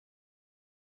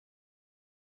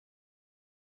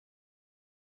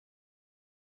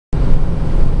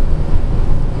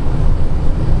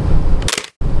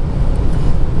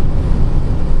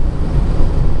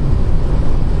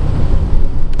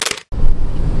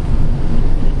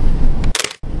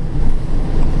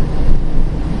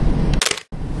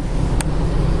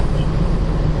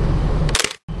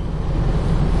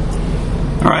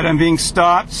I'm being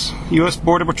stopped. U.S.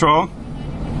 Border Patrol.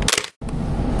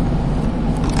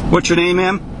 What's your name,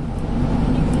 ma'am?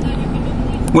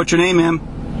 What's your name, ma'am?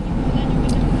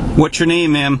 What's your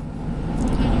name,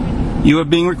 ma'am? You are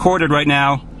being recorded right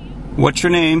now. What's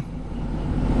your name?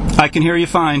 I can hear you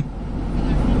fine.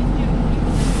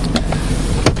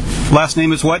 Last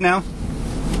name is what now? Of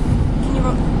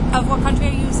what country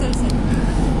are you a citizen?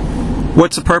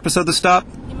 What's the purpose of the stop?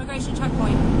 Immigration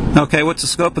checkpoint. Okay, what's the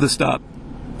scope of the stop?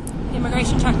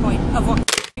 Immigration checkpoint. Of what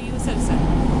country are you a citizen?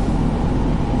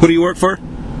 Who do you work for?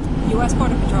 U.S.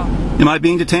 Border Patrol. Am I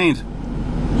being detained?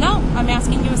 No, I'm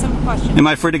asking you a simple question. Am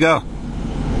I free to go?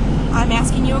 I'm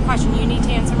asking you a question. You need to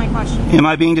answer my question. Am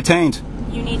I being detained?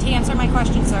 You need to answer my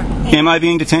question, sir. Am I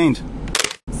being detained?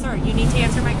 Sir, you need to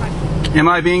answer my question. Am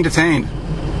I being detained?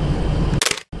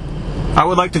 I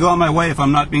would like to go on my way if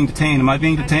I'm not being detained. Am I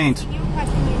being detained? I'm asking you a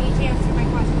question. You need to answer my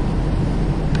question.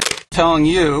 Telling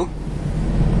you.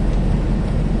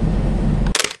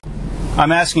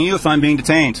 I'm asking you if I'm being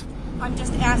detained. I'm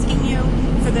just asking you,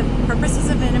 for the purposes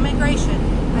of immigration,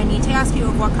 I need to ask you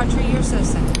of what country you're a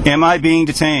citizen. Am I being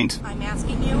detained? I'm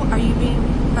asking you, are you being,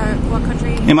 what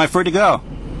country? Am I free to go?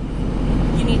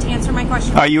 You need to answer my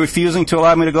question. Are you refusing to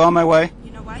allow me to go on my way?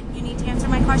 You know what? You need to answer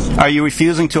my question. Are you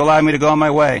refusing to allow me to go on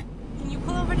my way? Can you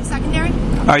pull over to secondary?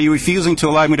 Are you refusing to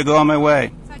allow me to go on my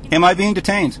way? Secondary. Am I being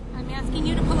detained? I'm asking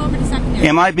you to pull over to secondary.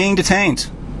 Am I being detained?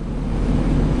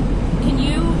 Can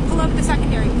you pull over to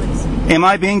secondary, please? Am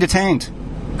I being detained?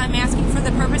 I'm asking for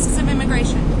the purposes of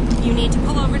immigration. You need to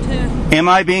pull over to... Am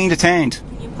I being detained?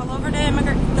 Can you pull over to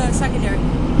the secondary?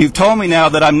 You've told me now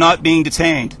that I'm not being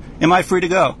detained. Am I free to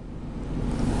go?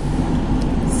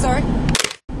 Sir,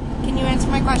 can you answer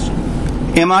my question?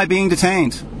 Am I being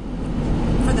detained?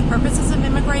 For the purposes of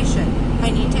immigration,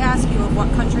 I need to ask you of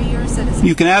what country you're a citizen.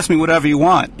 You can ask me whatever you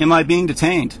want. Am I being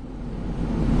detained?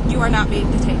 You are not being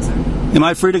detained, sir. Am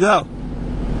I free to go?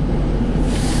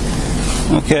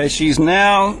 Okay, she's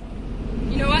now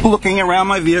looking around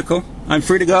my vehicle. I'm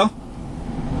free to go?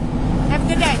 Have a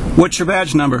good day. What's your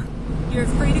badge number? You're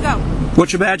free to go.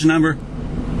 What's your badge number?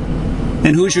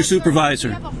 And who's your supervisor?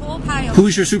 You have a whole pile.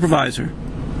 Who's your supervisor?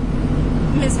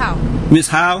 Ms. Howe. Miss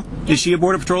Howe? Is she a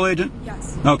Border Patrol agent?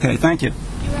 Yes. Okay, thank you.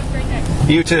 You have a great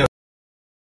day. You too.